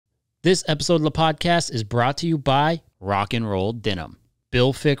This episode of the podcast is brought to you by Rock and Roll Denim,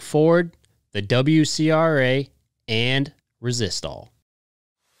 Bill Fick Ford, the WPRA, and Resistol.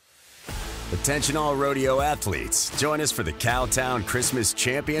 Attention all rodeo athletes. Join us for the Cowtown Christmas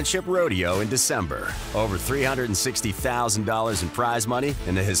Championship Rodeo in December. Over $360,000 in prize money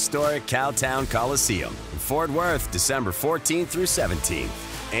in the historic Cowtown Coliseum in Fort Worth, December 14th through 17th.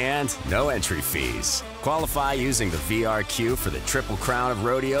 And no entry fees. Qualify using the VRQ for the Triple Crown of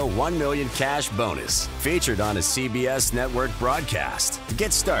Rodeo $1 million cash bonus, featured on a CBS network broadcast. To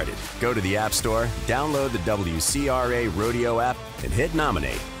get started, go to the App Store, download the WCRA Rodeo app, and hit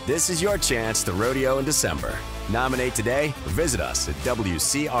nominate. This is your chance to rodeo in December. Nominate today or visit us at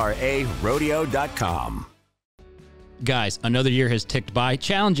WCRArodeo.com. Guys, another year has ticked by,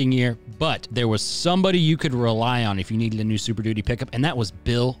 challenging year, but there was somebody you could rely on if you needed a new Super Duty pickup, and that was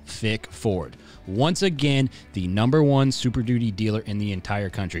Bill Fick Ford. Once again, the #1 Super Duty dealer in the entire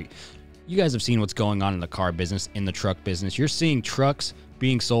country. You guys have seen what's going on in the car business, in the truck business. You're seeing trucks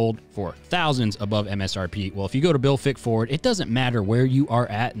being sold for thousands above MSRP. Well, if you go to Bill Fick Ford, it doesn't matter where you are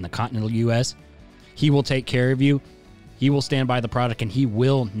at in the continental U.S., he will take care of you. He will stand by the product, and he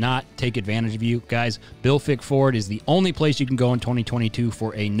will not take advantage of you. Guys, Bill Fick Ford is the only place you can go in 2022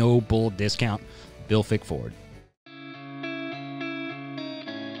 for a no-bull discount. Bill Fick Ford.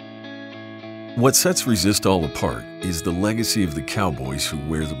 What sets Resistol apart is the legacy of the cowboys who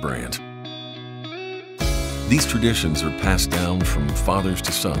wear the brand. These traditions are passed down from fathers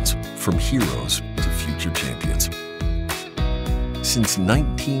to sons, from heroes to future champions. Since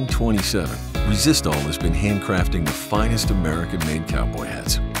 1927, Resistol has been handcrafting the finest American-made cowboy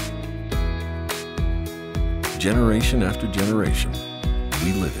hats. Generation after generation,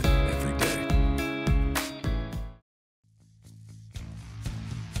 we live it every day.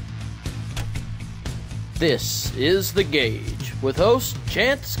 This is The Gauge with host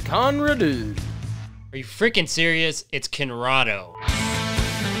Chance Conradu. Are you freaking serious? It's Conrado.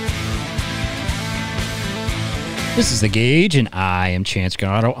 This is The Gauge, and I am Chance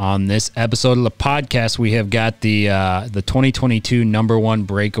Conrado. On this episode of the podcast, we have got the 2022 #1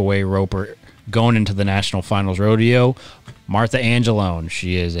 Breakaway roper going into the National Finals Rodeo, Martha Angelone.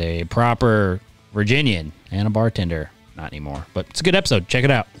 She is a proper Virginian and a bartender. Not anymore, but it's a good episode. Check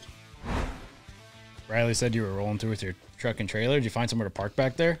it out. Riley said you were rolling through with your truck and trailer. Did you find somewhere to park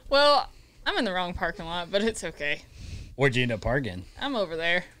back there? Well, I'm in the wrong parking lot, but it's okay. Where'd you end up parking? I'm over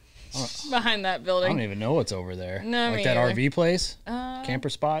there. Behind that building. I don't even know what's over there. No, like that either. RV place? Camper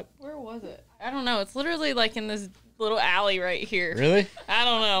spot? Where was it? I don't know. It's literally like in this little alley right here. Really? I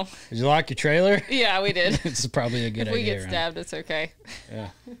don't know. Did you lock your trailer? Yeah, we did. It's probably a good if idea. we get stabbed, it's okay. Yeah.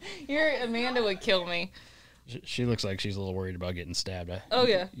 Amanda would kill me. She looks like she's a little worried about getting stabbed. Oh,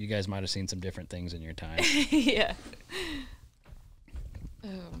 yeah. You guys might have seen some different things in your time. Yeah. Oh,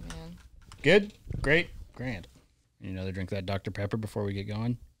 man. Good? Great? Grand. You know, to drink that Dr. Pepper before we get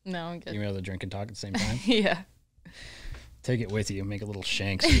going? No, I'm good. You able to drink and talk at the same time? Yeah. Take it with you. Make a little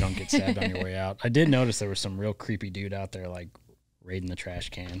shank so you don't get stabbed on your way out. I did notice there was some real creepy dude out there, like, raiding the trash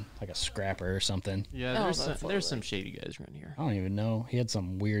can, like a scrapper or something. Yeah, there's some shady guys around here. I don't even know. He had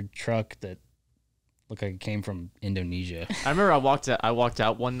some weird truck that looked like it came from Indonesia. I remember I walked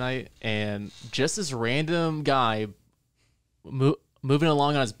out one night, and just this random guy moving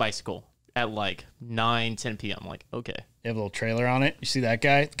along on his bicycle at like 9-10 p.m. I'm like, okay. You have a little trailer on it. You see that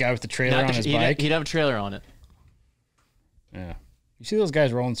guy? The guy with the trailer on his bike? He'd have a trailer on it. Yeah. You see those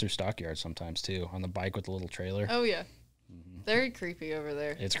guys rolling through stockyards sometimes, too, on the bike with the little trailer. Oh, yeah. Very creepy over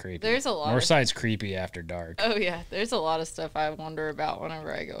there. It's creepy. There's a lot. Northside's creepy after dark. Oh, yeah. There's a lot of stuff I wonder about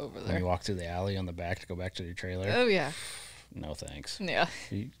whenever I go over there. When you walk through the alley on the back to go back to your trailer. Oh, yeah. No thanks. Yeah.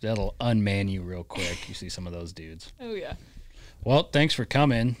 That'll unman you real quick. You see some of those dudes. Oh, yeah. Well, thanks for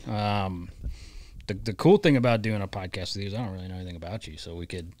coming. The cool thing about doing a podcast with you is I don't really know anything about you, so we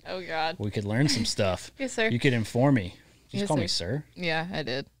could learn some stuff. Yes, sir. You could inform me. Just Yes, call sir. me sir. Yeah, I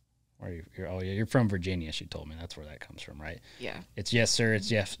did. You're from Virginia. She told me that's where that comes from, right? Yeah. It's yes sir.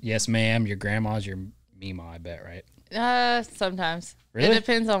 It's yes ma'am. Your grandma's your Mima, I bet, right? Sometimes. Really? It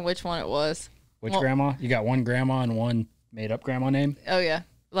depends on which one it was. Which grandma? You got one grandma and one made up grandma name? Oh yeah,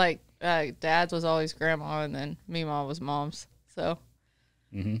 like Dad's was always grandma, and then Mima was mom's. So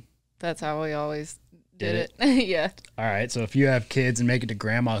that's how we always did it. Yeah. All right. So if you have kids and make it to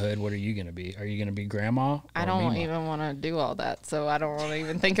grandmahood, what are you gonna be? Are you gonna be grandma? I don't Mima? even want to do all that, so I don't want to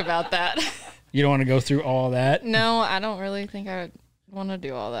even think about that. You don't want to go through all that? No, I don't really think I would want to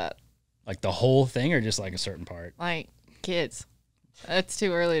do all that. Like the whole thing, or just like a certain part? Like kids. It's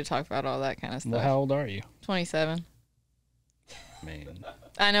too early to talk about all that kind of stuff. Well, how old are you? 27. I mean,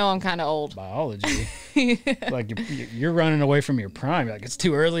 I know I'm kind of old. biology. Like you're running away from your prime. You're like, it's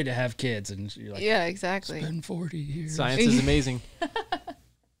too early to have kids, and you're like, Yeah, exactly. it's been 40 years. Science is amazing.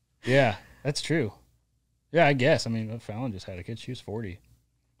 Yeah, that's true. Yeah, I guess. I mean, Fallon just had a kid. She was 40.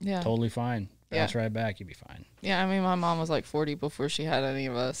 Yeah. Totally fine. Bounce Yeah. right back. You'll be fine. Yeah, I mean, my mom was like 40 before she had any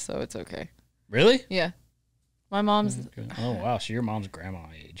of us, so it's okay. Really? Yeah. My mom's, Oh, wow. So your mom's grandma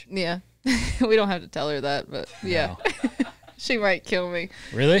age. yeah. We don't have to tell her that, but yeah. No. She might kill me.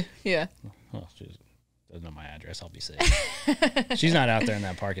 Really? Yeah. Oh, she doesn't know my address. I'll be safe. She's not out there in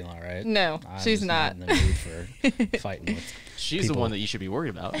that parking lot, right? No, I'm she's just not. in the mood for fighting with. She's People. the one that you should be worried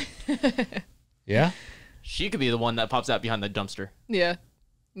about. Yeah? She could be the one that pops out behind the dumpster. Yeah.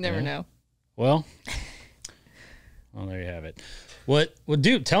 Never Yeah. know. Well, there you have it. Well,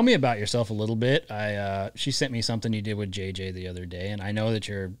 dude, tell me about yourself a little bit. She sent me something you did with JJ the other day, and I know that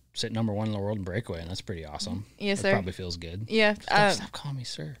you're sitting number 1 in the world in Breakaway, and that's pretty awesome. Yes, That sir. probably feels good. Yeah. Stop calling me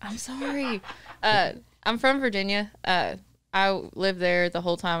sir. I'm sorry. I'm from Virginia. I lived there the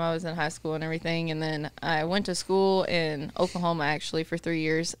whole time I was in high school and everything. And then I went to school in Oklahoma actually for 3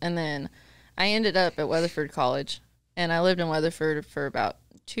 years. And then I ended up at Weatherford College. And I lived in Weatherford for about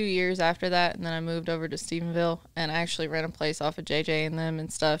 2 years after that. And then I moved over to Stephenville. And I actually ran a place off of JJ and them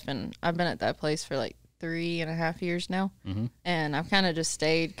and stuff. And I've been at that place for like 3.5 years now. Mm-hmm. And I've kind of just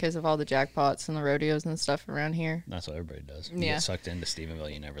stayed because of all the jackpots and the rodeos and stuff around here. That's what everybody does. You Yeah. get sucked into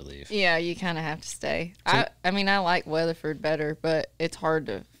Stephenville, you never leave. Yeah, you kind of have to stay. I mean, I like Weatherford better, but it's hard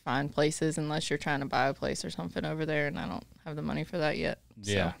to find places unless you're trying to buy a place or something over there, and I don't have the money for that yet.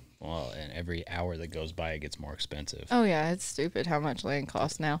 So. Yeah. Well, and every hour that goes by, it gets more expensive. Oh, yeah, it's stupid how much land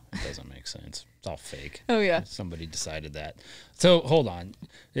costs now. It doesn't make sense. It's all fake. Oh, yeah. Somebody decided that. So hold on.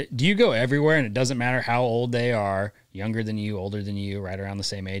 Do you go everywhere and it doesn't matter how old they are, younger than you, older than you, right around the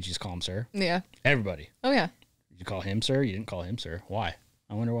same age, you just call them sir? Yeah. Everybody. Oh, yeah. You call him sir? You didn't call him sir. Why?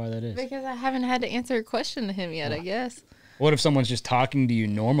 I wonder why that is. Because I haven't had to answer a question to him yet, I guess. What if someone's just talking to you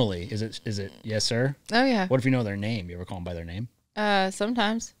normally? Is it yes, sir? Oh, yeah. What if you know their name? You ever call them by their name?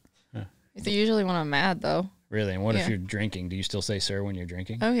 Sometimes. It's usually when I'm mad, though. Really? And what if Yeah. you're drinking? Do you still say sir when you're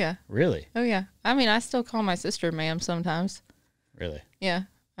drinking? Oh, yeah. Really? Oh, yeah. I mean, I still call my sister ma'am sometimes. Really? Yeah.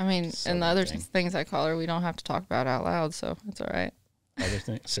 I mean, and the Southern other thing. things I call her, we don't have to talk about out loud, so it's all right. Other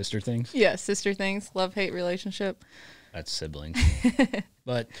things? Sister things? Yeah, sister things, love-hate relationship. That's siblings.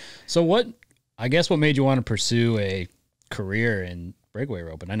 But so what, I guess what made you want to pursue a career in breakaway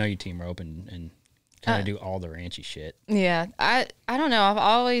roping? I know you team rope and kind of do all the ranchy shit. Yeah, I don't know. I've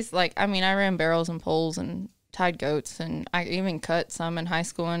always, like, I mean, I ran barrels and poles and tied goats, and I even cut some in high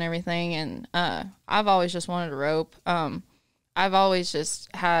school and everything, and I've always just wanted to rope. I've always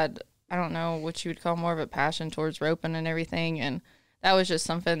just had, I don't know what you would call more of a passion towards roping and everything, and that was just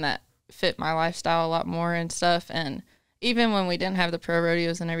something that fit my lifestyle a lot more and stuff. And even when we didn't have the pro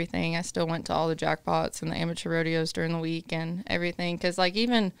rodeos and everything, I still went to all the jackpots and the amateur rodeos during the week and everything. Because, like,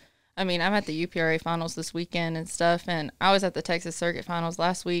 even, I mean, I'm at the WPRA finals this weekend and stuff, and I was at the Texas Circuit finals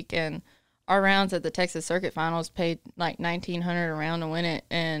last week, and our rounds at the Texas Circuit finals paid like $1,900 a round to win it.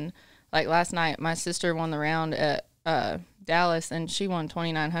 And like last night, my sister won the round at Dallas, and she won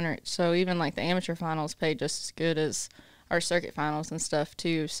 $2,900. So even like the amateur finals paid just as good as our circuit finals and stuff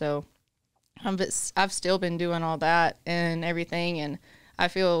too. So I've still been doing all that and everything, and I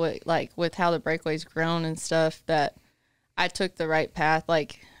feel like with how the breakaway's grown and stuff that I took the right path.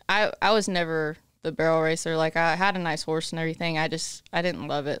 Like I was never the barrel racer. Like I had a nice horse and everything. I didn't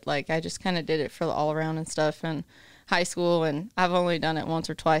love it. Like I just kind of did it for the all around and stuff in high school, and I've only done it once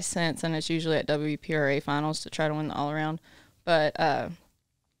or twice since, and it's usually at WPRA finals to try to win the all around. But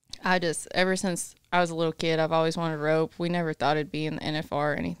I just, ever since I was a little kid, I've always wanted to rope. We never thought it'd be in the NFR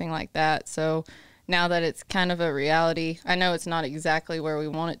or anything like that. So now that it's kind of a reality, I know it's not exactly where we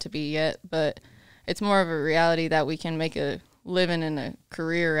want it to be yet, but it's more of a reality that we can make a living and a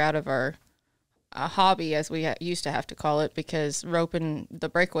career out of our hobby, as we used to have to call it, because roping, the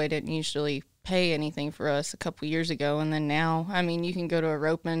breakaway didn't usually pay anything for us a couple years ago. And then now, I mean, you can go to a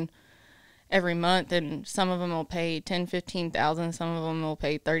roping every month, and some of them will pay $10,000-15,000, some of them will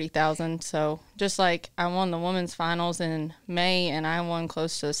pay $30,000. So just like I won the women's finals in May, and I won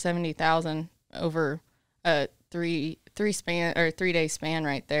close to $70,000 over a 3-day span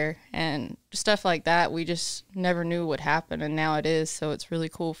right there, and stuff like that we just never knew would happen, and now it is. So it's really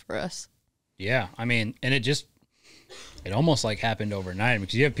cool for us. Yeah, I mean, and it almost like happened overnight,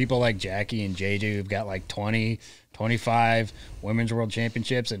 because you have people like Jackie and JJ who've got like 20, 25 women's world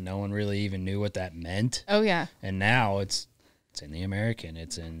championships, and no one really even knew what that meant. Oh yeah. And now it's in the American,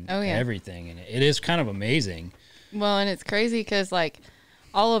 it's in Oh, yeah. everything, and it is kind of amazing. Well, and it's crazy because, like,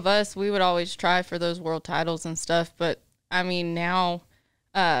 all of us, we would always try for those world titles and stuff, but I mean, now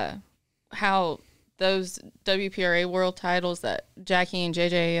how those WPRA world titles that Jackie and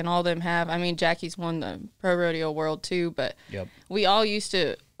JJ and all them have. I mean, Jackie's won the Pro Rodeo World too, but we all used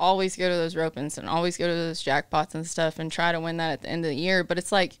to always go to those ropings and always go to those jackpots and stuff and try to win that at the end of the year. But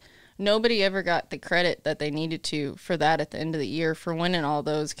it's like nobody ever got the credit that they needed to for that at the end of the year for winning all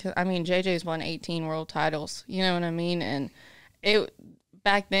those. 'Cause, I mean, JJ's won 18 world titles, you know what I mean? And it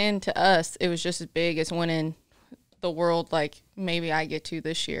back then to us, it was just as big as winning the world like maybe I get to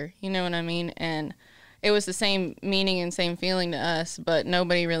this year, you know what I mean? And it was the same meaning and same feeling to us, but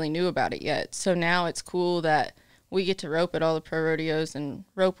nobody really knew about it yet. So now it's cool that we get to rope at all the pro rodeos and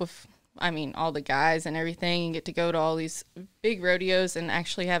rope with, I mean, all the guys and everything, and get to go to all these big rodeos and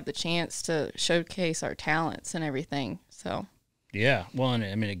actually have the chance to showcase our talents and everything. So, yeah. Well, and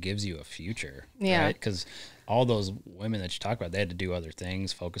I mean, it gives you a future, yeah. right? Because all those women that you talk about, they had to do other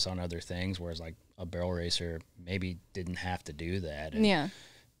things, focus on other things, whereas like a barrel racer maybe didn't have to do that. And, yeah.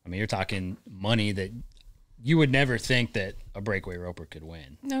 I mean, you're talking money that you would never think that a breakaway roper could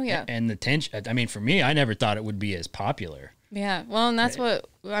win. Oh, yeah. And the tension, I mean, for me, I never thought it would be as popular. Yeah. Well, and that's what,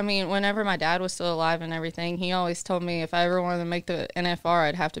 I mean, whenever my dad was still alive and everything, he always told me if I ever wanted to make the NFR,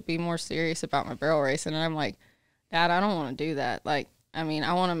 I'd have to be more serious about my barrel racing. And I'm like, Dad, I don't want to do that. Like, I mean,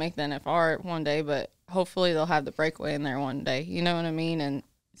 I want to make the NFR one day, but hopefully they'll have the breakaway in there one day. You know what I mean? And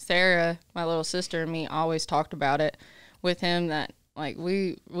Sarah, my little sister, and me always talked about it with him that, like,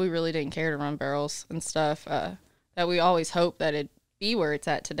 we really didn't care to run barrels and stuff, that we always hoped that it'd be where it's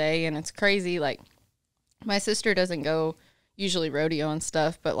at today. And it's crazy. Like, my sister doesn't go usually rodeo and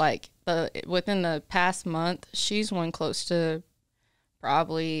stuff, but, like, within the past month, she's won close to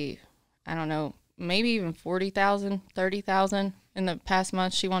probably, I don't know, maybe even 40,000, 30,000 in the past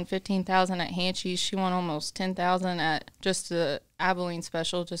month. She won 15,000 at Hanchey's. She won almost 10,000 at just the Abilene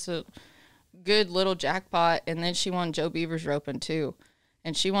special, just a good little jackpot. And then she won Joe Beaver's roping too,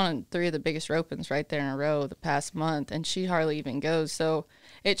 and she won 3 of the biggest ropings right there in a row the past month, and she hardly even goes. So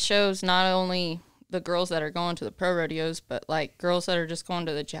it shows not only the girls that are going to the pro rodeos, but like girls that are just going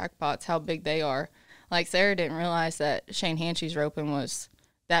to the jackpots, how big they are. Like, Sarah didn't realize that Shane Hanchey's roping was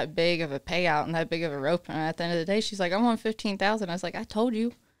that big of a payout and that big of a rope. And at the end of the day, she's like, I won 15,000. I was like, I told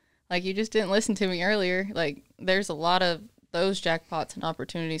you. Like, you just didn't listen to me earlier. Like, there's a lot of those jackpots and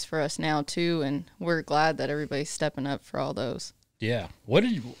opportunities for us now too, and we're glad that everybody's stepping up for all those. Yeah. Were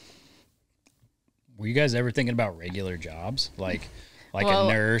you guys ever thinking about regular jobs? Like well,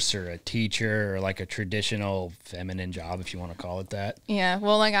 a nurse or a teacher or like a traditional feminine job, if you want to call it that? Yeah.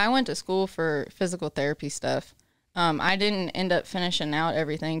 Well, like, I went to school for physical therapy stuff. I didn't end up finishing out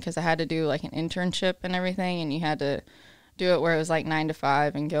everything because I had to do like an internship and everything, and you had to do it where it was like 9 to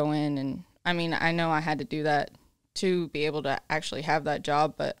 5 and go in. And I mean, I know I had to do that to be able to actually have that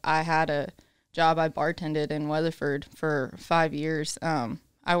job, but I had a job. I bartended in Weatherford for 5 years.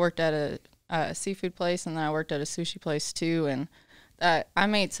 I worked at a seafood place, and then I worked at a sushi place too, and I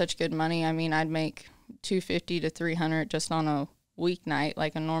made such good money. I mean, I'd make $250 to $300 just on a weeknight,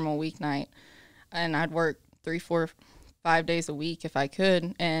 like a normal weeknight, and I'd work 3, 4, 5 days a week if I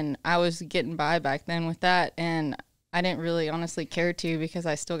could, and I was getting by back then with that, and I didn't really honestly care to because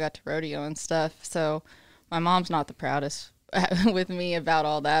I still got to rodeo and stuff. So my mom's not the proudest with me about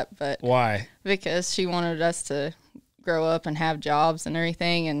all that, but why? Because she wanted us to grow up and have jobs and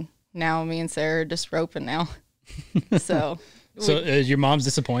everything, and now me and Sarah are just roping now. So your mom's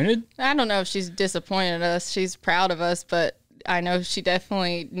disappointed? I don't know if she's disappointed in us. She's proud of us, but I know she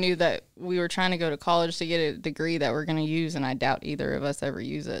definitely knew that we were trying to go to college to get a degree that we're going to use, and I doubt either of us ever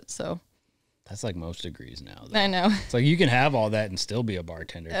use it. So that's like most degrees now, though. I know. It's like you can have all that and still be a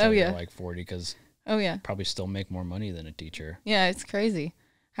bartender until you're like 40, because probably still make more money than a teacher. Yeah, it's crazy.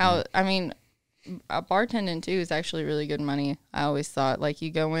 How I mean, bartending too is actually really good money. I always thought, like,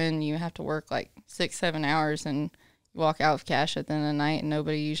 you go in, you have to work like 6-7 hours, and you walk out with cash at the end of the night, and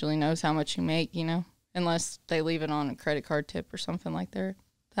nobody usually knows how much you make, you know, unless they leave it on a credit card tip or something like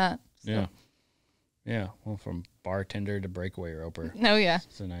that. So. Yeah. Well, from bartender to breakaway roper. Oh, yeah.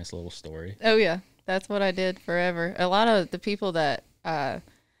 It's a nice little story. Oh, yeah. That's what I did forever. A lot of the people that,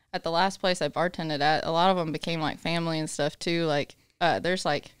 at the last place I bartended at, a lot of them became like family and stuff too. Like, there's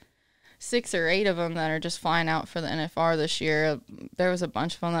like 6 or 8 of them that are just flying out for the NFR this year. There was a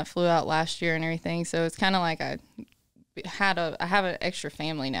bunch of them that flew out last year and everything. So it's kind of like I have an extra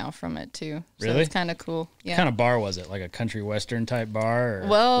family now from it too. So really? It's kind of cool. Yeah. What kind of bar was it? Like a country western type bar? Or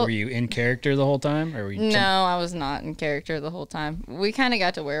well, were you in character the whole time? Or were you no, I was not in character the whole time. We kind of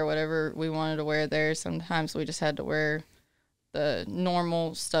got to wear whatever we wanted to wear there. Sometimes we just had to wear the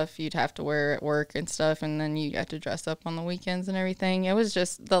normal stuff you'd have to wear at work and stuff, and then you got to dress up on the weekends and everything. It was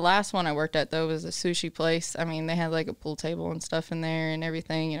just, the last one I worked at, though, was a sushi place. I mean, they had, like, a pool table and stuff in there and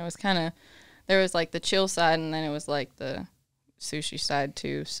everything. You know, it was kind of, there was, like, the chill side, and then it was, like, the sushi side,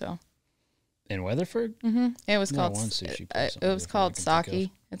 too, so. In Weatherford? Mm-hmm. It was called, one sushi place it was called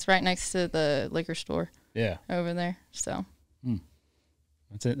Saki. It's right next to the liquor store. Yeah. Over there, so.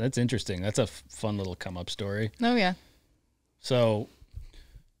 That's interesting. That's a fun little come-up story. Oh, yeah. So,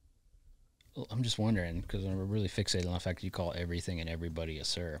 I'm just wondering, because I'm really fixated on the fact that you call everything and everybody a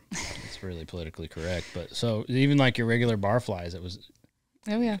sir. It's really politically correct. But so, even like your regular barflies, it was,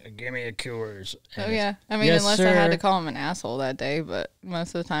 oh, yeah. Give me a Coors. Oh, yeah. I mean, yes, unless sir. I had to call him an asshole that day, but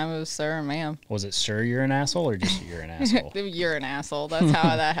most of the time it was sir or ma'am. Was it sir, you're an asshole, or just you're an asshole? You're an asshole. That's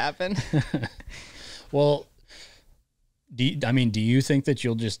how that happened. Well, do you think that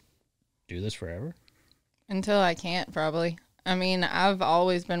you'll just do this forever? Until I can't, probably. I mean, I've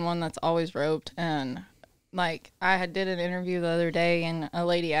always been one that's always roped, and like did an interview the other day, and a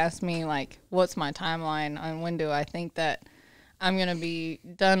lady asked me like, what's my timeline on when do I think that I'm going to be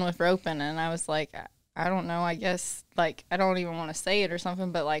done with roping? And I was like, I don't know, I guess, like, I don't even want to say it or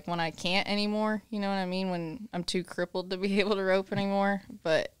something, but like when I can't anymore, you know what I mean? When I'm too crippled to be able to rope anymore.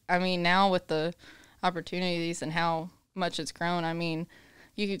 But I mean, now with the opportunities and how much it's grown, I mean,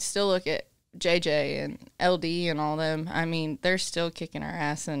 you could still look at JJ and LD and all them. I mean, they're still kicking our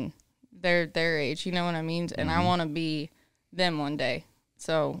ass, and they're their age, you know what I mean? And I want to be them one day.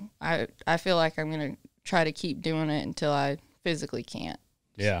 So I feel like I'm going to try to keep doing it until I physically can't.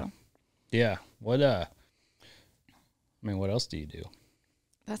 Yeah. So. Yeah. What else do you do?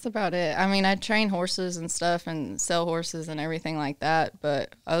 That's about it. I mean, I train horses and stuff and sell horses and everything like that,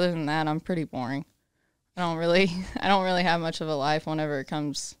 but other than that, I'm pretty boring. I don't really have much of a life whenever it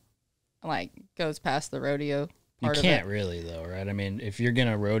comes, like, goes past the rodeo part of it. You can't really, though, right? I mean, if you're going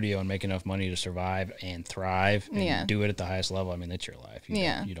to rodeo and make enough money to survive and thrive and do it at the highest level, I mean, that's your life.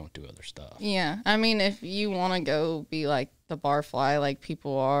 You don't do other stuff. Yeah. I mean, if you want to go be like the barfly like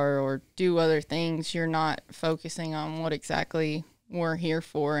people are, or do other things, you're not focusing on what exactly we're here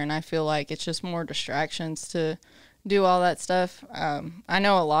for. And I feel like it's just more distractions to do all that stuff. I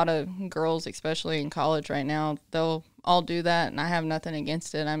know a lot of girls, especially in college right now, they'll all do that, and I have nothing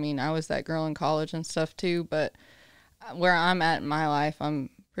against it. I mean, I was that girl in college and stuff too, but where I'm at in my life,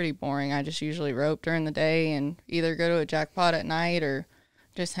 I'm pretty boring. I just usually rope during the day and either go to a jackpot at night or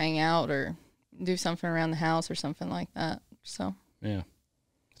just hang out or do something around the house or something like that. So yeah,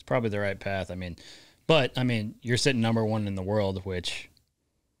 it's probably the right path. I mean, but I mean, you're sitting number one in the world, which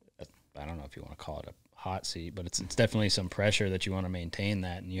I don't know if you want to call it a hot seat, but it's definitely some pressure that you want to maintain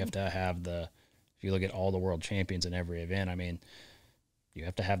that, and you have to have if you look at all the world champions in every event, I mean, you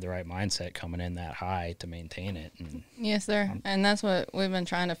have to have the right mindset coming in that high to maintain it. And yes, sir. And that's what we've been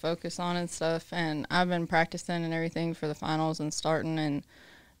trying to focus on and stuff. And I've been practicing and everything for the finals and starting. And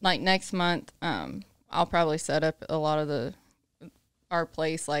like next month, I'll probably set up a lot of our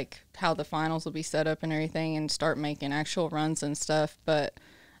place, like how the finals will be set up and everything, and start making actual runs and stuff. But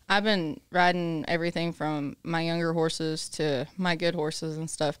I've been riding everything from my younger horses to my good horses and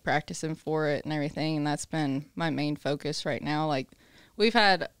stuff, practicing for it and everything, and that's been my main focus right now. Like, we've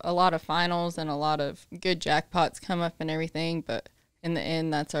had a lot of finals and a lot of good jackpots come up and everything, but in the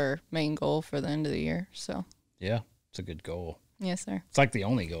end, that's our main goal for the end of the year. So yeah, it's a good goal. Yes, sir. It's like the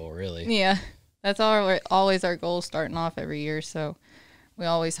only goal, really. Yeah, that's always our goal starting off every year. So we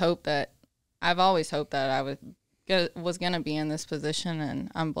always hope that I've always hoped that I was going to be in this position,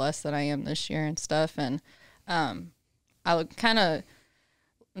 and I'm blessed that I am this year and stuff. And I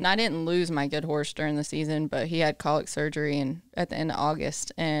didn't lose my good horse during the season, but he had colic surgery at the end of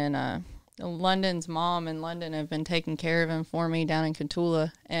August, and London's mom in London have been taking care of him for me down in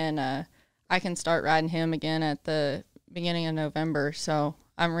Cotulla, and I can start riding him again at the beginning of November. So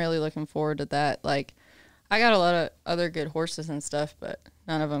I'm really looking forward to that. Like, I got a lot of other good horses and stuff, but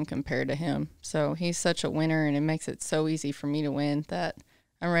none of them compared to him. So he's such a winner, and it makes it so easy for me to win that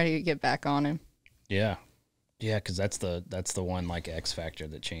I'm ready to get back on him. Yeah. Yeah, because that's the one, like, X factor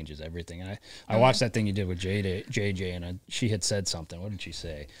that changes everything. And I watched that thing you did with JJ, and she had said something. What did she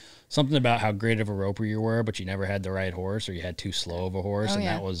say? Something about how great of a roper you were, but you never had the right horse, or you had too slow of a horse, and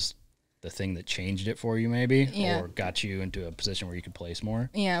that was the thing that changed it for you, maybe, or got you into a position where you could place more.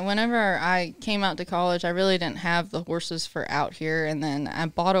 Yeah, whenever I came out to college, I really didn't have the horses for out here, and then I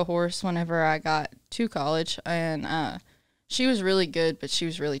bought a horse whenever I got to college, and she was really good, but she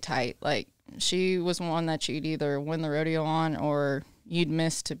was really tight. Like, she was one that you'd either win the rodeo on or you'd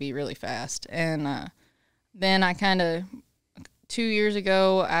miss to be really fast. And then I kind of 2 years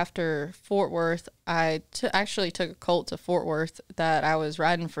ago after Fort Worth, I actually took a colt to Fort Worth that I was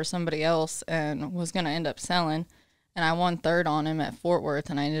riding for somebody else and was going to end up selling. And I won third on him at Fort Worth,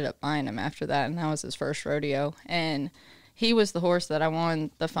 and I ended up buying him after that, and that was his first rodeo. And he was the horse that I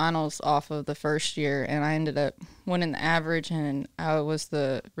won the finals off of the first year, and I ended up winning the average, and I was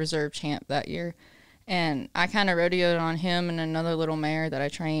the reserve champ that year. And I kind of rodeoed on him and another little mare that I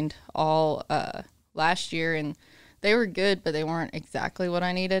trained all last year, and they were good, but they weren't exactly what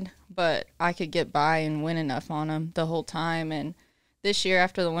I needed. But I could get by and win enough on them the whole time. And this year,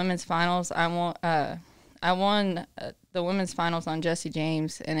 after the women's finals, I won the women's finals on Jesse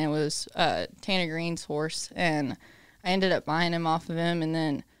James, and it was Tanner Green's horse, and I ended up buying him off of him. And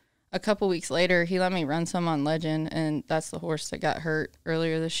then a couple weeks later, he let me run some on Legend, and that's the horse that got hurt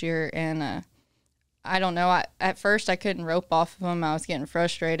earlier this year. And I don't know. At first, I couldn't rope off of him. I was getting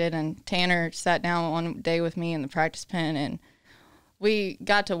frustrated, and Tanner sat down one day with me in the practice pen, and we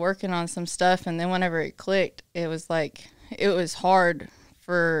got to working on some stuff. And then whenever it clicked, it was hard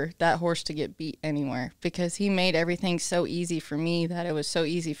for that horse to get beat anywhere, because he made everything so easy for me that it was so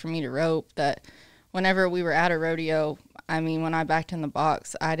easy for me to rope that whenever we were at a rodeo, I mean, when I backed in the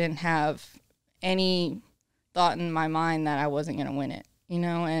box, I didn't have any thought in my mind that I wasn't going to win it.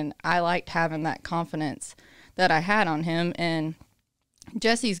 And I liked having that confidence that I had on him. And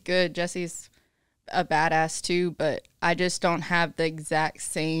Jesse's good. Jesse's a badass too, but I just don't have the exact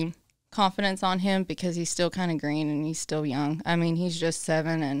same confidence on him because he's still kind of green and he's still young. I mean, he's just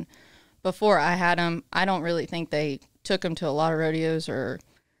 7, and before I had him, I don't really think they took him to a lot of rodeos, or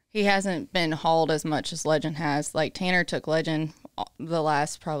he hasn't been hauled as much as Legend has. Like, Tanner took Legend the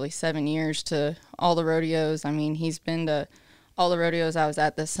last probably 7 years to all the rodeos. I mean, he's been to all the rodeos I was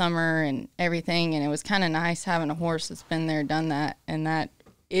at this summer and everything, and it was kind of nice having a horse that's been there, done that, and that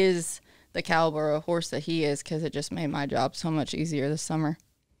is the caliber of horse that he is, because it just made my job so much easier this summer.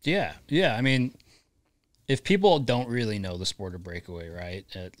 Yeah. I mean, if people don't really know the sport of breakaway, right,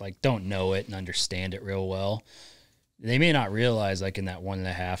 don't know it and understand it real well, they may not realize, like, in that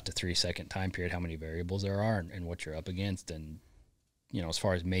 1.5 to 3 second time period, how many variables there are and what you're up against. And, as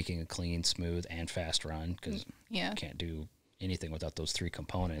far as making a clean, smooth, and fast run, because you can't do anything without those 3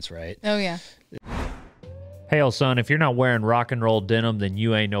 components, right? Oh, yeah. Hail, son, if you're not wearing rock and roll denim, then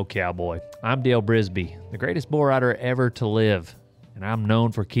you ain't no cowboy. I'm Dale Brisby, the greatest bull rider ever to live, and I'm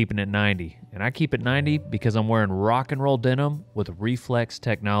known for keeping it 90. And I keep it 90 because I'm wearing rock and roll denim with reflex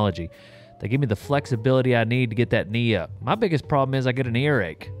technology. They give me the flexibility I need to get that knee up. My biggest problem is I get an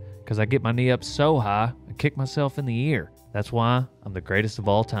earache because I get my knee up so high, I kick myself in the ear. That's why I'm the greatest of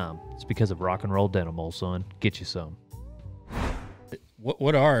all time. It's because of rock and roll denim, old son. Get you some.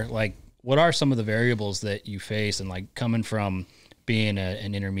 What are some of the variables that you face, and, like, coming from being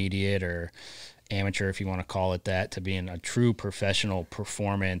an intermediate or amateur, if you want to call it that, to being a true professional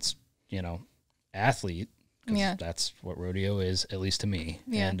performance, athlete? 'Cause that's what rodeo is, at least to me.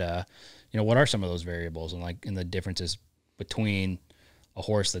 Yeah. And what are some of those variables, and the differences between a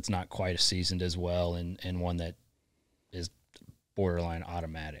horse that's not quite as seasoned as well and one that is borderline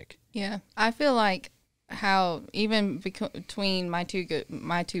automatic? Yeah, I feel like how even between my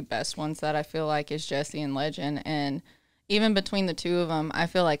two best ones that I feel like is Jesse and Legend, and even between the two of them, I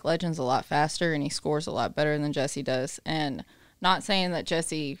feel like Legend's a lot faster and he scores a lot better than Jesse does. And not saying that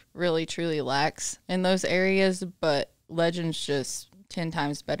Jesse really truly lacks in those areas, but Legend's just 10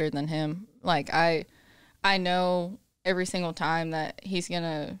 times better than him. Like, I know every single time that he's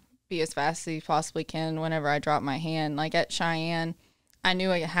gonna be as fast as he possibly can whenever I drop my hand. Like at Cheyenne, I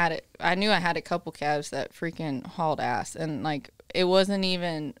knew I had a couple calves that freaking hauled ass, and like it wasn't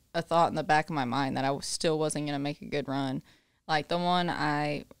even a thought in the back of my mind that I still wasn't gonna make a good run. Like the one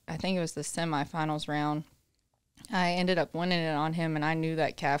I think it was the semifinals round, I ended up winning it on him, and I knew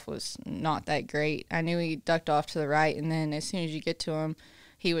that calf was not that great. I knew he ducked off to the right, and then as soon as you get to him,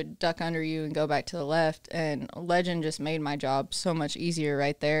 he would duck under you and go back to the left. And Legend just made my job so much easier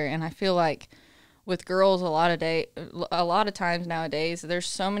right there. And I feel like with girls, a lot of times nowadays, there's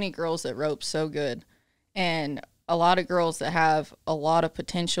so many girls that rope so good, and a lot of girls that have a lot of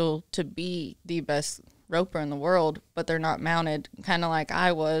potential to be the best roper in the world, but they're not mounted, kind of like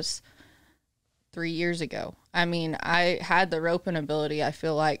I was 3 years ago. I mean, I had the roping ability, I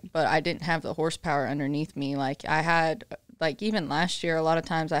feel like, but I didn't have the horsepower underneath me. Like I had, like even last year, a lot of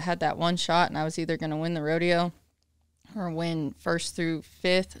times I had that one shot and I was either going to win the rodeo or win 1st through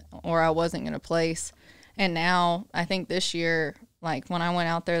 5th, or I wasn't going to place. And now I think this year, like when I went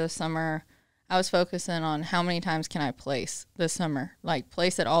out there this summer, I was focusing on how many times can I place this summer, like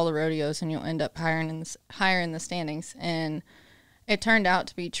place at all the rodeos, and you'll end up higher in the standings. And it turned out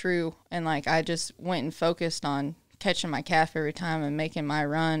to be true. And like I just went and focused on catching my calf every time and making my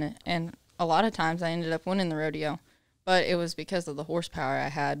run. And a lot of times I ended up winning the rodeo, but it was because of the horsepower I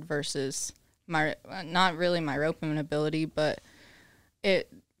had versus my, not really my roping ability, but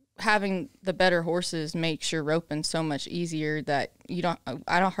having the better horses makes your roping so much easier that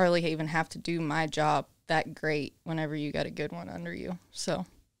I don't hardly even have to do my job that great whenever you got a good one under you. So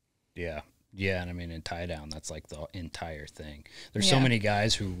yeah, and I mean in tie down, that's like the entire thing. There's so many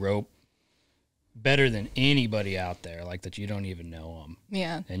guys who rope better than anybody out there, like that you don't even know them.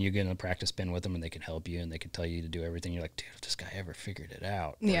 Yeah. And you get in a practice spin with them, and they can help you, and they can tell you to do everything. You're like, dude, if this guy ever figured it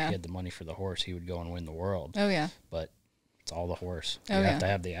out, or yeah, he had the money for the horse, he would go and win the world. Oh yeah. But it's all the horse. Oh, you have to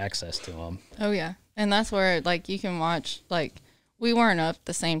have the access to them. Oh yeah, and that's where like you can watch. Like we weren't up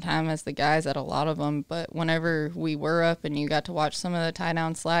the same time as the guys at a lot of them, but whenever we were up and you got to watch some of the tie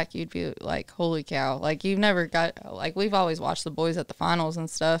down slack, you'd be like, holy cow! Like you've never got like we've always watched the boys at the finals and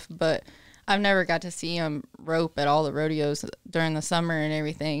stuff, but I've never got to see them rope at all the rodeos during the summer and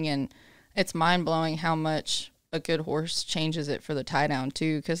everything, and it's mind blowing how much a good horse changes it for the tie down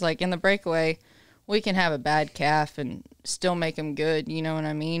too. Because like in the breakaway, we can have a bad calf and still make them good, you know what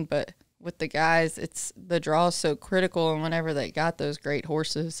I mean? But with the guys, it's the draw is so critical, and whenever they got those great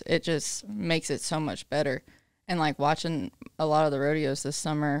horses, it just makes it so much better. And like watching a lot of the rodeos this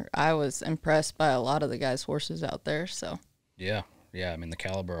summer, I was impressed by a lot of the guys' horses out there. So yeah. I mean the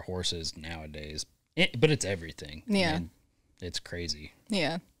caliber of horses nowadays, but it's everything. Yeah, I mean, it's crazy.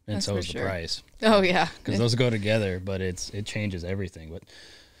 Yeah, and so is the price. Oh yeah, because those go together, but it changes everything. But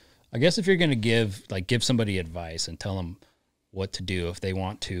I guess if you're going to give somebody advice and tell them what to do if they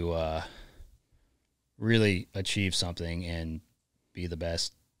want to really achieve something and be the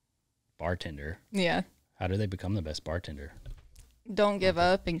best bartender. Yeah. How do they become the best bartender? Don't give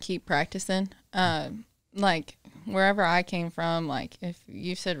up and keep practicing. Like wherever I came from, like if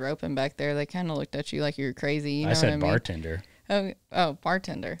you said roping back there, they kind of looked at you like you were crazy. You know I said what I mean? bartender. Oh,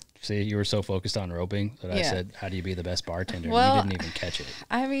 bartender. See, you were so focused on roping that I said, how do you be the best bartender? Well, you didn't even catch it.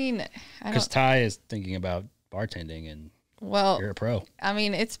 I mean, because Ty is thinking about bartending, and you're a pro. I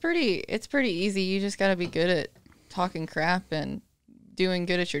mean, it's pretty easy. You just got to be good at talking crap and doing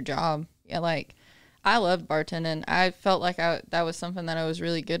good at your job. Yeah, like I loved bartending. I felt like that was something that I was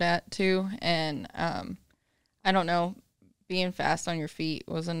really good at too. And I don't know, being fast on your feet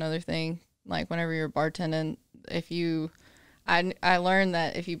was another thing. Like whenever you're bartending, I learned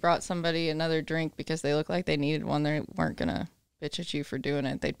that if you brought somebody another drink because they looked like they needed one, they weren't going to bitch at you for doing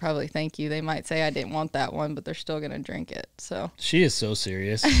it. They'd probably thank you. They might say, I didn't want that one, but they're still going to drink it. So she is so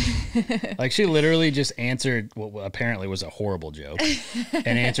serious. Like she literally just answered what apparently was a horrible joke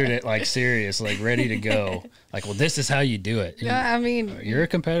and answered it like serious, like ready to go. Like, well, this is how you do it. Yeah, I mean, you're a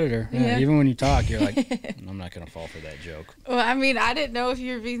competitor. Yeah. Even when you talk, you're like, I'm not going to fall for that joke. Well, I mean, I didn't know if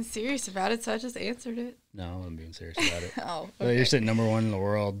you were being serious about it, so I just answered it. No, I'm being serious about it. Oh, okay. Well, you're sitting number one in the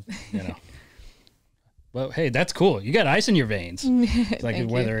world, you know. Well, hey, that's cool. You got ice in your veins. It's like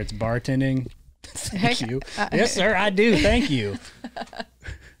whether it's bartending. Thank you. Yes, sir, I do. Thank you.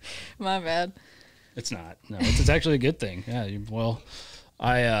 My bad. It's not. No, it's actually a good thing. Yeah.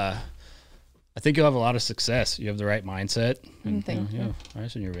 I think you'll have a lot of success. You have the right mindset. And, Thank you. Yeah,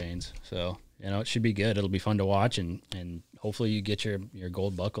 ice in your veins. So, it should be good. It'll be fun to watch, and hopefully you get your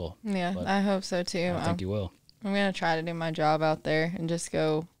gold buckle. Yeah, I hope so too. I think you will. I'm going to try to do my job out there and just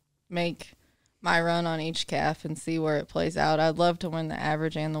go make my run on each calf and see where it plays out. I'd love to win the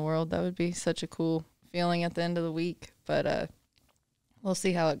average and the world. That would be such a cool feeling at the end of the week, but we'll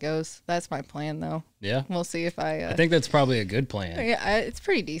see how it goes. That's my plan though. Yeah. We'll see if I think that's probably a good plan. Yeah, it's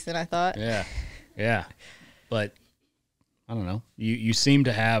pretty decent, I thought. Yeah. But I don't know. You seem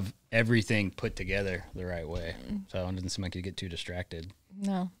to have everything put together the right way. So it doesn't seem like you get too distracted.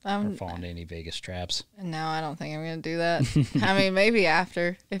 No. Or fall into any Vegas traps. No, I don't think I'm going to do that. I mean, maybe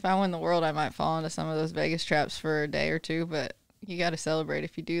after. If I win the world, I might fall into some of those Vegas traps for a day or two, but you got to celebrate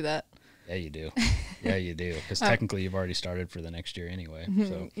if you do that. Yeah, you do. Yeah, you do. Because technically you've already started for the next year anyway.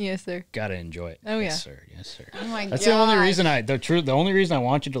 So yes, sir. Got to enjoy it. Oh, yeah. Yes, sir. Yes, sir. Oh, my That's gosh. the only reason the only reason I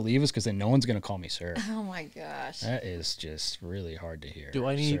want you to leave is because then no one's going to call me sir. Oh, my gosh. That is just really hard to hear. Do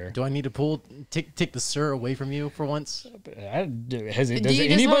I need to take the sir away from you for once? Does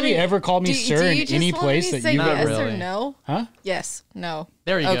anybody ever call me sir in any place that you go? Yes really. or no? Huh? Yes. No.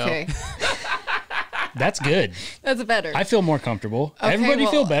 There you okay. go. That's good. That's better. I feel more comfortable. Okay, Everybody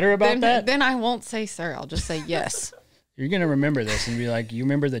feel better about that? Then I won't say sir. I'll just say yes. You're going to remember this and be like, you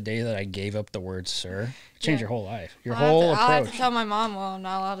remember the day that I gave up the word sir? Change your whole life. Your whole I'll have approach. to tell my mom, well, I'm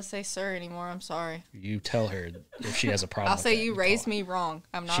not allowed to say sir anymore. I'm sorry. You tell her if she has a problem. I'll say with you that, raised call her. me wrong.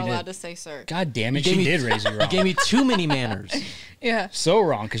 I'm not She allowed did. to say sir. God damn it, she did raise you wrong. You gave me too many manners. Yeah. So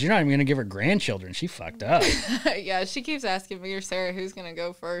wrong, because you're not even going to give her grandchildren. She fucked up. Yeah, she keeps asking me or Sarah who's going to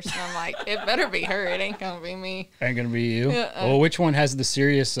go first. And I'm like, it better be her. It ain't going to be me. Ain't going to be you? Yeah, well, which one has the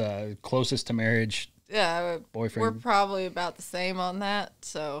serious closest to marriage boyfriend? We're probably about the same on that,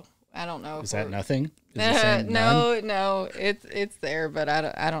 so I don't know. Is that nothing? Is it saying none? No, it's there, but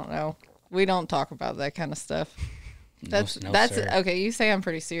I don't know. We don't talk about that kind of stuff. That's sir. okay. You say I'm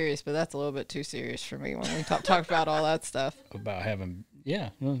pretty serious, but that's a little bit too serious for me when we talk about all that stuff. About having,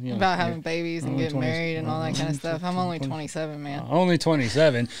 about having babies and getting married and all that kind of stuff. I'm only 27, man. Only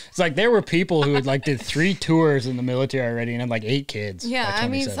 27. It's like there were people who had like did 3 tours in the military already and had like 8 kids. Yeah, I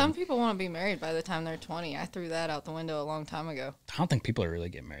mean, some people want to be married by the time they're 20. I threw that out the window a long time ago. I don't think people are really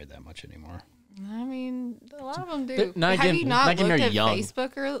getting married that much anymore. I mean, a lot of them do. Have you not looked at young.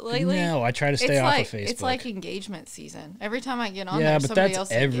 Facebook lately? No, I try to stay off of Facebook. It's like engagement season. Every time I get on there, but that's somebody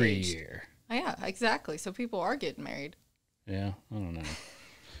else every engaged. year. Yeah, exactly. So people are getting married. Yeah, I don't know.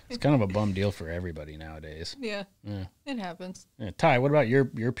 It's kind of a bum deal for everybody nowadays. Yeah, it happens. Yeah. Ty, what about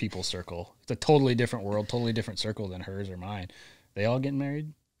your people circle? It's a totally different world, totally different circle than hers or mine. They all getting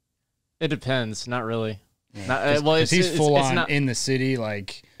married? It depends. Not really. Yeah. He's full on in the city.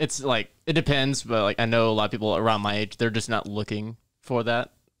 Like it's like it depends, but like I know a lot of people around my age, they're just not looking for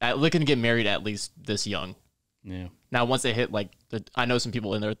that. Looking to get married at least this young. Yeah. Now once they hit I know some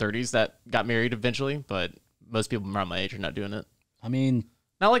people in their 30s that got married eventually, but most people around my age are not doing it. I mean,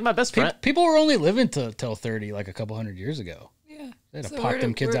 not like my best friend. People were only living till 30 like a couple hundred years ago. Yeah. They had to pop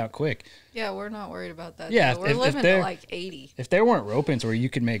them kids out quick. Yeah, we're not worried about that. Yeah, we're living to like 80. If there weren't ropings where you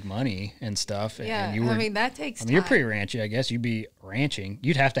could make money and stuff, and you were, I mean, that takes time. You're pretty ranchy, I guess. You'd be ranching.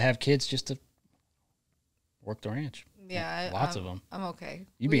 You'd have to have kids just to work the ranch. Yeah. Lots of them. I'm okay.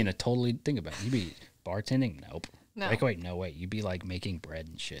 You'd be in a totally, think about it. You'd be bartending? Nope. No. Breakaway? No way. You'd be like making bread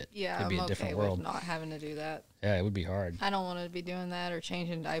and shit. Yeah, It'd be a different world. with not having to do that. Yeah, it would be hard. I don't want to be doing that or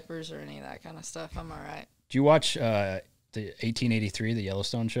changing diapers or any of that kind of stuff. I'm all right. Did you watch the 1883, the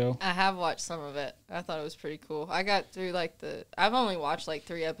Yellowstone show? I have watched some of it. I thought it was pretty cool. I got through I've only watched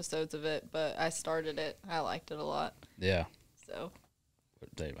 3 episodes of it, but I started it. I liked it a lot. Yeah. So. But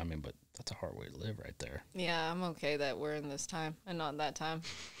that's a hard way to live right there. Yeah, I'm okay that we're in this time and not that time.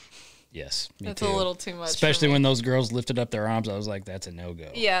 Yes, me that's too. a little too much. Especially when those girls lifted up their arms, I was like, that's a no-go.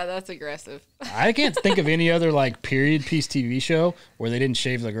 Yeah, that's aggressive. I can't think of any other period piece TV show where they didn't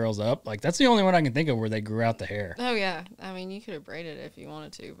shave the girls up. That's the only one I can think of where they grew out the hair. Oh yeah, I mean you could have braided it if you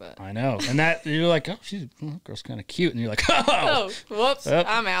wanted to, but I know. And that you're like, oh, that girl's kind of cute, and you're like, oh whoops,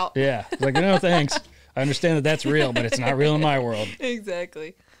 I'm out. Yeah, like no thanks. I understand that that's real, but it's not real in my world.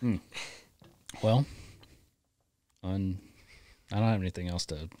 Exactly. Well, I don't have anything else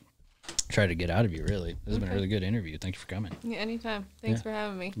to try to get out of you, really. This has been a really good interview. Thank you for coming. Yeah, anytime. Thanks for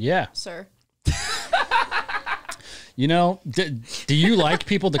having me. Yeah. Sir. Do you like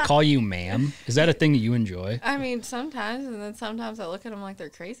people to call you ma'am? Is that a thing that you enjoy? I mean, sometimes, and then sometimes I look at them like they're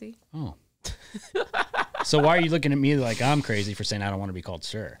crazy. Oh. So why are you looking at me like I'm crazy for saying I don't want to be called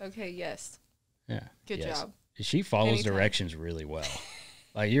sir? Okay, yes. Yeah. Good job. She follows Anytime. directions really well.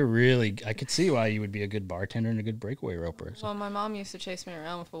 I could see why you would be a good bartender and a good breakaway roper. So. Well, my mom used to chase me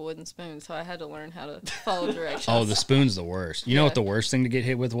around with a wooden spoon, so I had to learn how to follow directions. Oh, the spoon's the worst. You know what the worst thing to get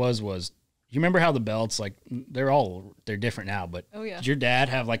hit with was you remember how the belts, they're different now, but did your dad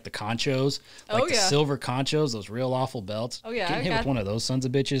have the conchos? The silver conchos, those real awful belts? Oh, yeah. Getting hit with one of those sons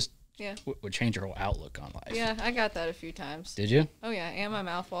of bitches Yeah. Would change your whole outlook on life. Yeah, I got that a few times. Did you? Oh yeah, and my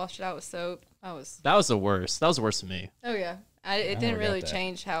mouth washed out with soap. That was the worst. That was the worst to me. Oh yeah, it didn't really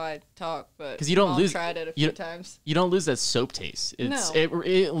change how I talk, but because you don't lose. Tried it a few times. You don't lose that soap taste.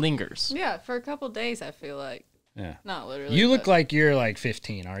 It lingers. Yeah, for a couple days I feel like. Yeah. Not literally. You look like you're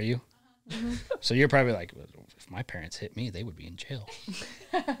 15, are you? Mm-hmm. So you're probably like, if my parents hit me, they would be in jail.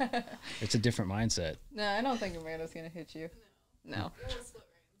 It's a different mindset. No, I don't think Amanda's gonna hit you. No.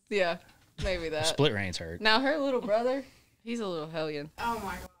 Yeah, maybe that. Split reins hurt. Now her little brother, he's a little hellion. Oh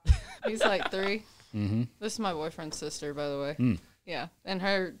my god. He's 3. Mm-hmm. This is my boyfriend's sister, by the way. Mm. Yeah, and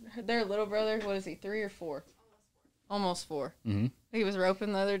their little brother, what is he, 3 or 4? Almost 4. Mm-hmm. He was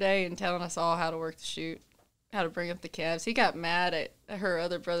roping the other day and telling us all how to work the chute, how to bring up the calves. He got mad at her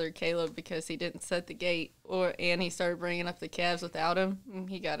other brother Caleb because he didn't set the gate, and he started bringing up the calves without him. And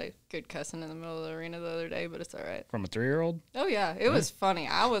he got a good cussing in the middle of the arena the other day, but it's all right. From a 3-year-old? Oh yeah, it was funny.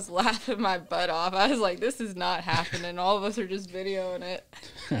 I was laughing my butt off. I was like, "This is not happening." All of us are just videoing it.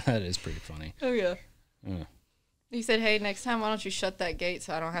 That is pretty funny. Oh yeah. He said, "Hey, next time, why don't you shut that gate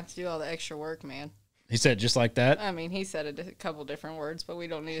so I don't have to do all the extra work, man?" He said just like that? I mean, he said a couple different words, but we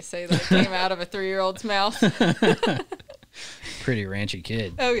don't need to say that it came out of a 3-year-old's mouth. Pretty ranchy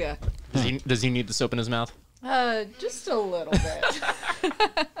kid. Oh, yeah. Does he need the soap in his mouth? Just a little bit.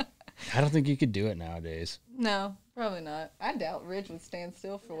 I don't think you could do it nowadays. No, probably not. I doubt Ridge would stand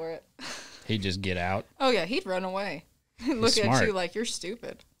still for it. He'd just get out. Oh, yeah, he'd run away. Look at smart. you like you're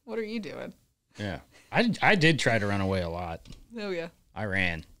stupid. What are you doing? Yeah. I did try to run away a lot. Oh, yeah. I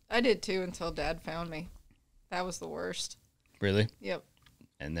ran. I did too until Dad found me. That was the worst. Really? Yep.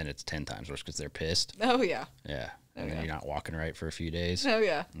 And then it's 10 times worse because they're pissed. Oh, yeah. Yeah. And then yeah. you're not walking right for a few days. Oh,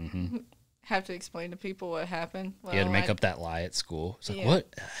 yeah. Mm-hmm. Have to explain to people what happened. Well, You had to make up that lie at school. It's like, Yeah.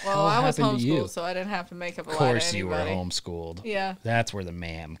 what? Well, I was happened to you? homeschooled, so I didn't have to make up a lie Of to course you were anybody. homeschooled. Yeah. That's where the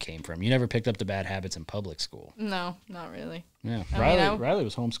ma'am came from. You never picked up the bad habits in public school. No, not really. Yeah. I Riley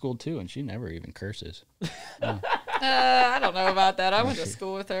was homeschooled too, and she never even curses. I don't know about that. I went to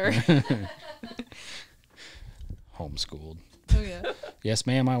school with her. Homeschooled. Oh, yeah. Yes,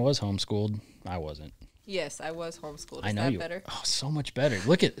 ma'am, I was homeschooled. I wasn't. Yes, I was homeschooled. Is I know that you. better? Oh, so much better.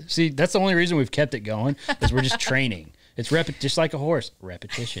 See, that's the only reason we've kept it going is we're just training. It's just like a horse,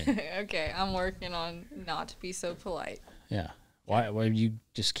 repetition. Okay, I'm working on not to be so polite. Yeah. Why you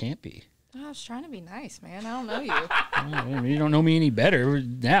just can't be? I was trying to be nice, man. I don't know you. I mean, you don't know me any better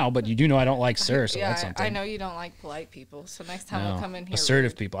now, but you do know I don't like sir, so yeah, that's something. I know you don't like polite people, so next time No. we'll come in here.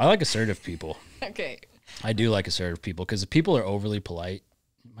 Assertive people. I like assertive people. Okay. I do like assertive people because if people are overly polite,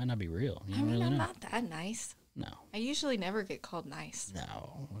 it might not be real. You I don't mean, really I'm know. not that nice. No. I usually never get called nice.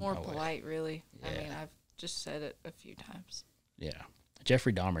 No. More no way. polite, really. I Yeah. mean, I've just said it a few times. Yeah.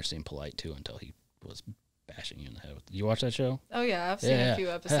 Jeffrey Dahmer seemed polite too until he was bashing you in the head. Did you watch that show? Oh, yeah, I've seen a few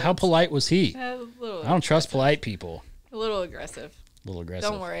episodes. How polite was he? A little I don't trust aggressive. polite people. A little aggressive. A little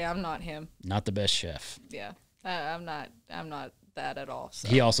aggressive. Don't worry, I'm not him. Not the best chef. Yeah, I'm not that at all. So.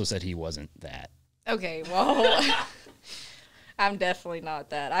 He also said he wasn't that. Okay, well, I'm definitely not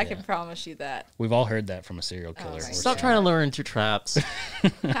that. I can promise you that. We've all heard that from a serial killer. nice. Stop trying to lure into traps.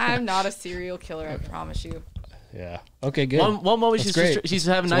 I'm not a serial killer, I promise you. Yeah. Okay, good. one moment That's great. she's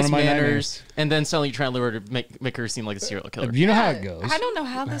having It's one nice of my manners, nightmares. and then suddenly you're trying to lure her to make her seem like a serial killer. You know how it goes. I don't know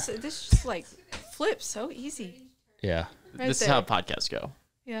how this just like flips so easy. Yeah. Right This there. is how podcasts go.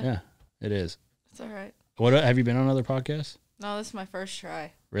 Yeah, Yeah, it is. it's all right. What have you been on other podcasts? No, this is my first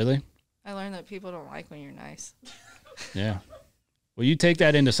try. Really? I learned that people don't like when you're nice. Yeah. Well, you take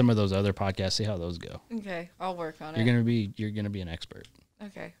that into some of those other podcasts, see how those go. Okay, I'll work on You're it. gonna be an expert.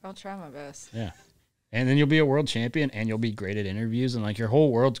 Okay, I'll try my best. Yeah. And then you'll be a world champion and you'll be great at interviews and like your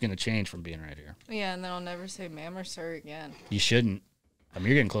whole world's gonna change from being right here. Yeah, and then I'll never say ma'am or sir again. You shouldn't. I mean,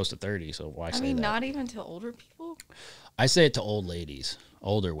 you're getting close to 30, so why say I mean, that? not even to older people. I say it to old ladies,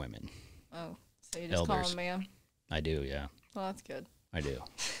 older women. Oh, so you just call Elders. them ma'am? I do, yeah. Well, that's good. I do.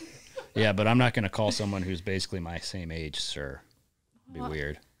 Yeah, but I'm not gonna call someone who's basically my same age, sir. It'd be Well,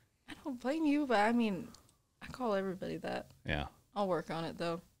 weird. I don't blame you, but I mean, I call everybody that. Yeah. I'll work on it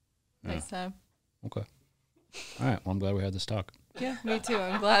though. Next time. Okay. All right. Well, I'm glad we had this talk. Yeah, me too.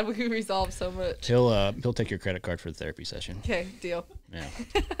 I'm glad we resolved so much. He'll take your credit card for the therapy session. Okay, deal. Yeah.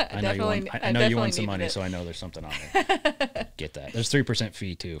 I I know you want. I know you want some needed money, it. so I know there's something on there. Get that. There's 3%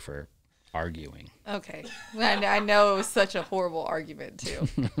 fee too for arguing. Okay. I know it was such a horrible argument too.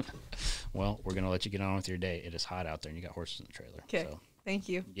 Well, we're gonna let you get on with your day. It is hot out there, and you got horses in the trailer. Okay. So, Thank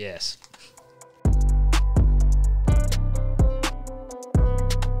you. yes.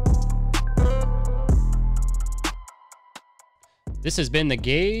 This has been The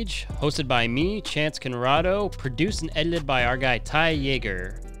Gauge, hosted by me, Chance Conrado, produced and edited by our guy Ty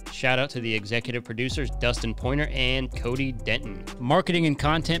Yeager. Shout out to the executive producers Dustin Pointer and Cody Denton. Marketing and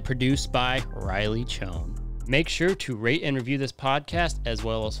content produced by Riley Chone. Make sure to rate and review this podcast as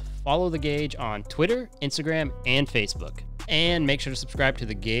well as follow The Gauge on Twitter, Instagram, and Facebook. And make sure to subscribe to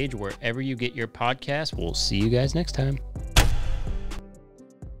The Gauge wherever you get your podcasts. We'll see you guys next time.